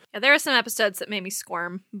recommend it. Yeah, there are some episodes that made me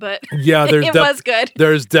squirm, but yeah, it was good.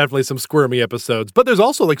 There's definitely some squirmy episodes, but there's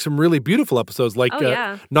also like some really beautiful episodes. Like,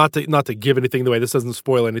 not to give anything away. This doesn't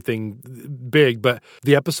spoil anything big, but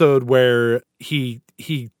the episode where he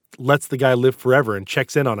lets the guy live forever and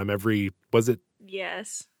checks in on him every, was it?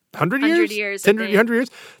 Yes. 100 years? 100 years?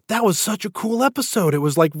 That was such a cool episode. It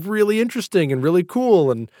was like really interesting and really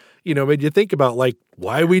cool, and made you think about like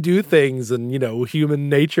why we do things and human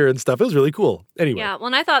nature and stuff. It was really cool. Anyway. Yeah, well,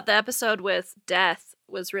 and I thought the episode with Death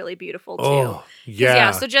was really beautiful too. Oh, yeah.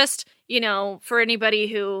 Yeah, so just, for anybody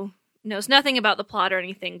who knows nothing about the plot or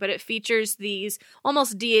anything, but it features these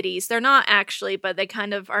almost deities. They're not actually, but they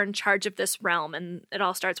kind of are in charge of this realm, and it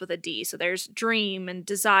all starts with a D. So there's dream and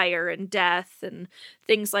desire and death and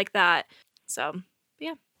things like that. So,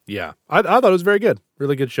 yeah. Yeah, I thought it was very good.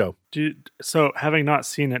 Really good show. So having not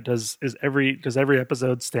seen it, does every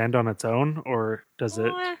episode stand on its own, or does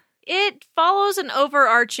it? It follows an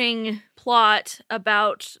overarching plot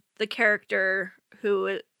about the character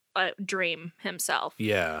who Dream himself.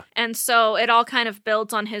 Yeah. And so it all kind of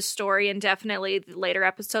builds on his story, and definitely the later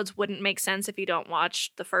episodes wouldn't make sense if you don't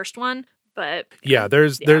watch the first one. But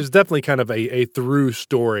there's definitely kind of a through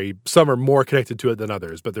story. Some are more connected to it than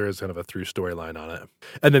others, but there is kind of a through storyline on it.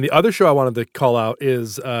 And then the other show I wanted to call out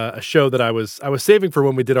is a show that I was saving for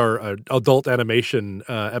when we did our adult animation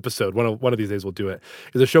episode. One of these days we'll do it.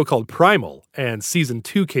 Is a show called Primal, and season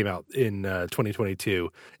 2 came out in 2022,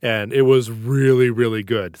 and it was really, really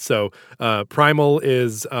good. So Primal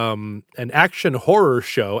is an action horror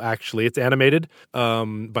show. Actually, it's animated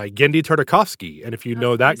by Genndy Tartakovsky, and if you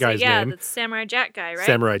know that guy's name. Samurai Jack guy, right?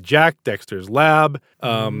 Samurai Jack, Dexter's Lab.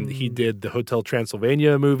 He did the Hotel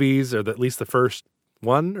Transylvania movies, or at least the first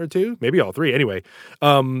 1 or 2, maybe all 3. Anyway,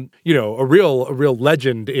 a real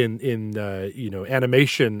legend in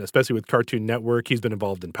animation, especially with Cartoon Network. He's been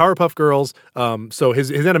involved in Powerpuff Girls. So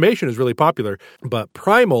his animation is really popular. But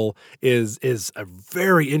Primal is a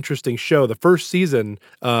very interesting show. The first season,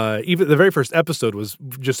 even the very first episode, was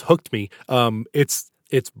just hooked me.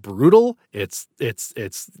 It's brutal. It's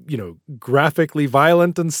graphically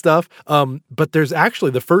violent and stuff. But there's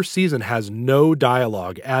actually, the first season has no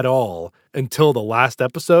dialogue at all until the last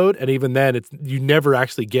episode, and even then, you never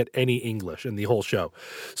actually get any English in the whole show.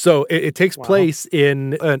 So it takes place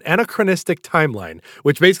in an anachronistic timeline,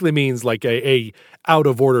 which basically means like a out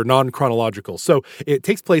of order, non-chronological. So it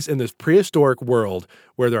takes place in this prehistoric world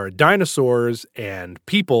where there are dinosaurs and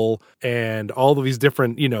people and all of these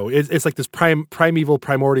different, it's like this primeval,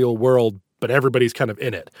 primordial world, but everybody's kind of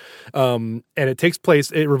in it. And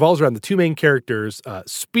it revolves around the two main characters,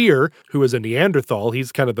 Spear, who is a Neanderthal.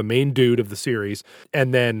 He's kind of the main dude of the series.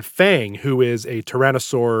 And then Fang, who is a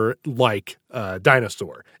Tyrannosaur-like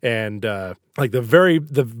dinosaur. And like the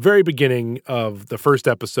very beginning of the first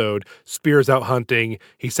episode, Spear's out hunting.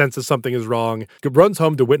 He senses something is wrong, runs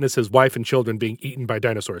home to witness his wife and children being eaten by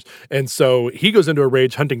dinosaurs. And so he goes into a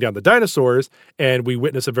rage hunting down the dinosaurs, and we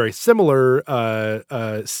witness a very similar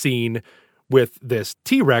scene with this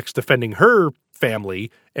T-Rex defending her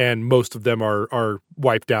family, and most of them are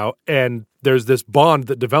wiped out. And there's this bond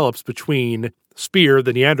that develops between Spear,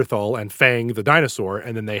 the Neanderthal, and Fang, the dinosaur,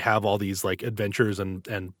 and then they have all these like adventures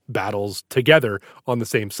and battles together on the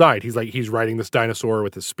same side. He's riding this dinosaur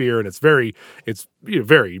with his spear, and it's very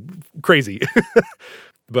crazy.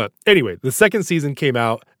 But anyway, the second season came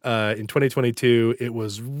out in 2022. It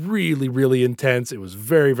was really, really intense. It was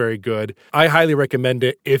very, very good. I highly recommend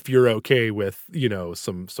it if you're okay with,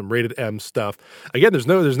 some rated M stuff. Again, there's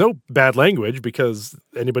no bad language, because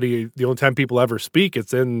the only time people ever speak,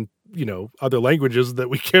 it's in other languages that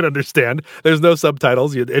we can't understand. There's no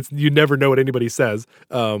subtitles. You never know what anybody says.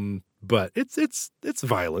 But it's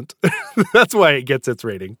violent. That's why it gets its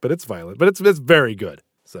rating. But it's violent. But it's very good.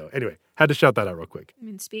 So anyway, had to shout that out real quick. I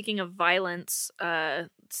mean, speaking of violence,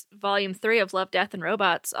 Volume 3 of Love, Death, and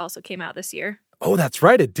Robots also came out this year. Oh, that's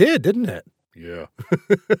right. It did, didn't it? Yeah.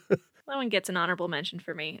 That one gets an honorable mention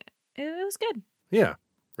for me. It was good. Yeah,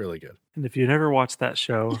 really good. And if you never watched that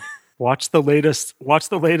show, watch the latest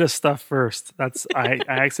stuff first. I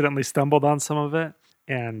accidentally stumbled on some of it,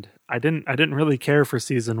 and I didn't really care for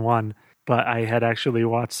season 1, but I had actually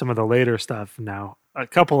watched some of the later stuff now. A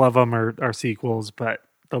couple of them are sequels, but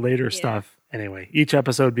the later stuff, anyway, each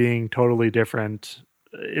episode being totally different,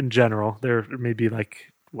 in general. There may be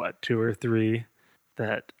like, 2 or 3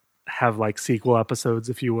 that have like sequel episodes,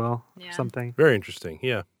 if you will, or something. Very interesting.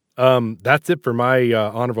 Yeah. That's it for my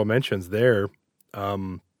honorable mentions there.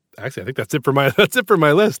 Actually, I think that's it for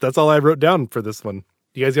my list. That's all I wrote down for this one.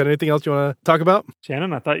 You guys got anything else you want to talk about?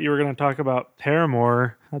 Shannon, I thought you were going to talk about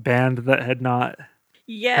Paramore, a band that had not,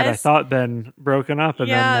 Yes. I thought, been broken up, and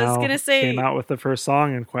then I now was gonna say, came out with the first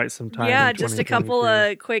song in quite some time. Yeah, just a couple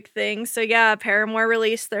of quick things. So Paramore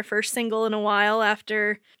released their first single in a while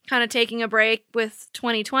after kind of taking a break with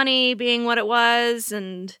 2020 being what it was,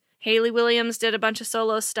 and Hayley Williams did a bunch of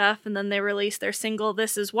solo stuff, and then they released their single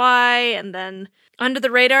This Is Why, and then under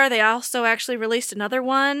the radar they also actually released another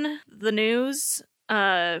one, The News,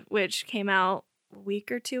 which came out a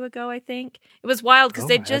week or 2 ago, I think. It was wild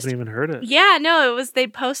because I haven't even heard it. Yeah, no, it was, they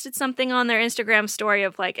posted something on their Instagram story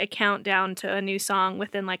of like a countdown to a new song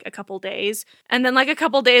within like a couple days. And then like a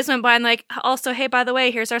couple days went by and like, also, hey, by the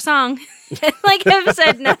way, here's our song. And like have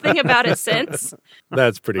said nothing about it since.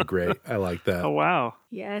 That's pretty great. I like that. Oh, wow.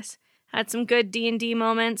 Yes. Had some good D&D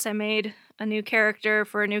moments. I made a new character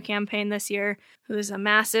for a new campaign this year who is a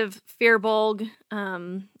massive fearbolg.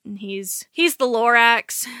 And he's the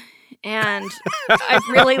Lorax. And I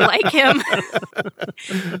really like him.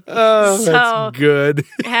 Oh, that's good.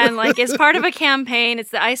 And like, as part of a campaign, it's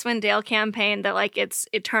the Icewind Dale campaign that like it's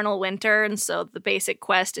eternal winter, and so the basic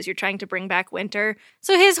quest is you're trying to bring back winter.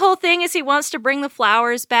 So his whole thing is he wants to bring the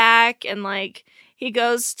flowers back, and like he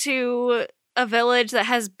goes to a village that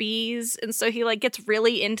has bees, and so he like gets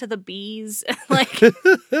really into the bees. Like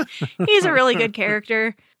he's a really good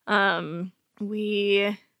character.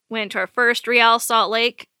 We went to our first Real Salt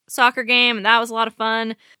Lake soccer game, and that was a lot of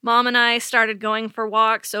fun. Mom and I started going for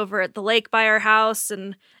walks over at the lake by our house,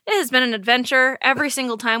 and it has been an adventure. Every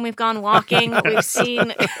single time we've gone walking, we've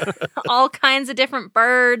seen all kinds of different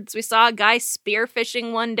birds. We saw a guy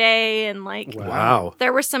spearfishing one day, and like, wow,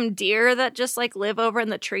 there were some deer that just like live over in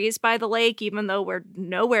the trees by the lake, even though we're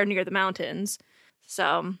nowhere near the mountains.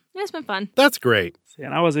 So it's been fun. That's great. See,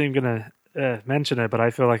 and I wasn't even gonna mention it, but I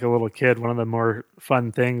feel like a little kid. One of the more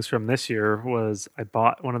fun things from this year was I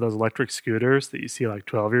bought one of those electric scooters that you see like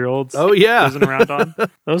 12-year-olds cruising around on.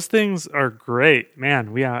 Those things are great,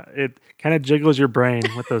 man. It kind of jiggles your brain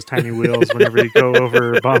with those tiny wheels whenever you go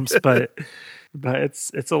over bumps, but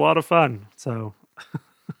it's a lot of fun. So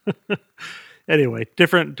anyway,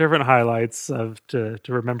 different highlights to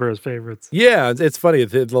remember as favorites. Yeah, it's funny,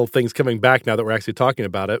 the little things coming back now that we're actually talking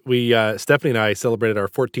about it. Stephanie and I celebrated our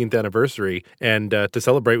 14th anniversary, and to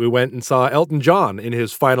celebrate, we went and saw Elton John in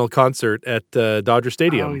his final concert at Dodger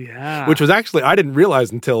Stadium. Oh, yeah. Which was actually, I didn't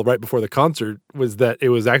realize until right before the concert, was that it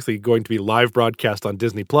was actually going to be live broadcast on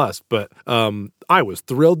Disney+. But I was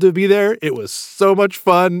thrilled to be there. It was so much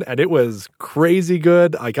fun, and it was crazy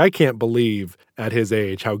good. Like, I can't believe at his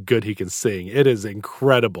age how good he can sing. It is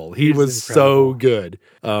incredible. He was so good.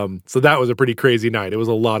 So that was a pretty crazy night. It was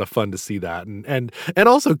a lot of fun to see that, and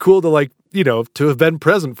also cool to like, you know, to have been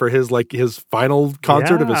present for his final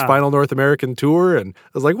concert of his final North American tour. And I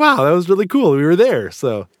was like, wow, that was really cool. We were there.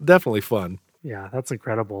 So definitely fun. Yeah, that's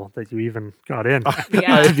incredible that you even got in.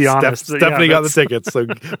 Yeah. To be honest, Stephanie got the tickets, so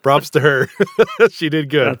props to her. She did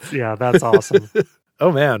good. That's awesome.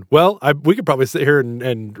 Oh, man. Well, we could probably sit here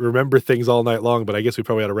and remember things all night long, but I guess we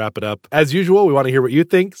probably ought to wrap it up. As usual, we want to hear what you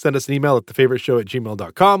think. Send us an email at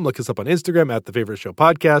thefavoriteshow@gmail.com. Look us up on Instagram at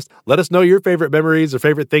 @thefavoriteshowpodcast. Let us know your favorite memories or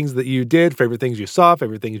favorite things that you did, favorite things you saw,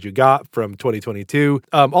 favorite things you got from 2022.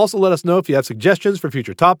 Also, let us know if you have suggestions for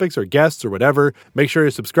future topics or guests or whatever. Make sure you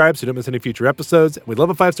subscribe so you don't miss any future episodes. We'd love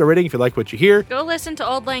a 5-star rating if you like what you hear. Go listen to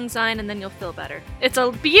Auld Lang Syne and then you'll feel better. It's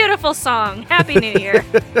a beautiful song. Happy New Year.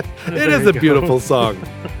 It is a beautiful song.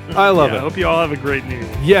 I love it. I hope you all have a great New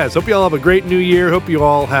Year. Yes, hope you all have a great New Year. Hope you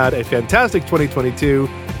all had a fantastic 2022.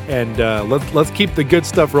 And let's keep the good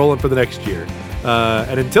stuff rolling for the next year.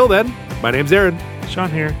 And until then, my name's Aaron. Sean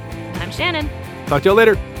here. I'm Shannon. Talk to y'all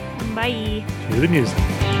later. Bye. Cue the music.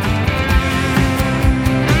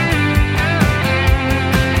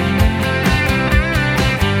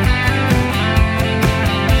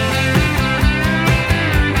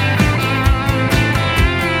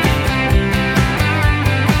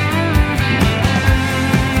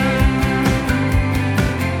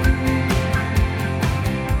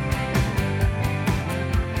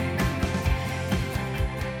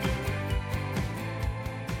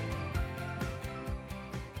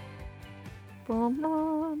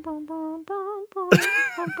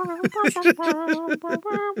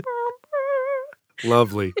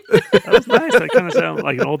 Lovely. That was nice. That kind of sounded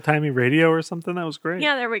like an old-timey radio or something. That was great.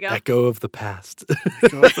 Yeah, there we go. Echo of the past.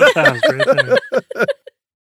 Go with the past right there.